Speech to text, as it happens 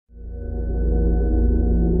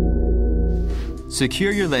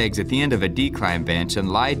Secure your legs at the end of a decline bench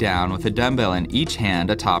and lie down with a dumbbell in each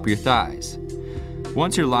hand atop your thighs.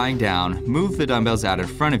 Once you're lying down, move the dumbbells out in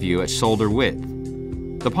front of you at shoulder width.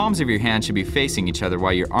 The palms of your hands should be facing each other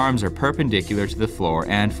while your arms are perpendicular to the floor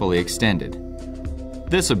and fully extended.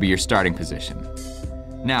 This will be your starting position.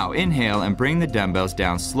 Now inhale and bring the dumbbells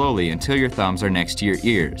down slowly until your thumbs are next to your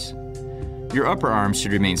ears. Your upper arms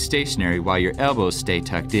should remain stationary while your elbows stay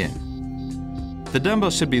tucked in. The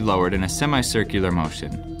dumbbells should be lowered in a semicircular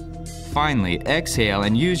motion. Finally, exhale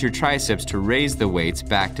and use your triceps to raise the weights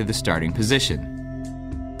back to the starting position.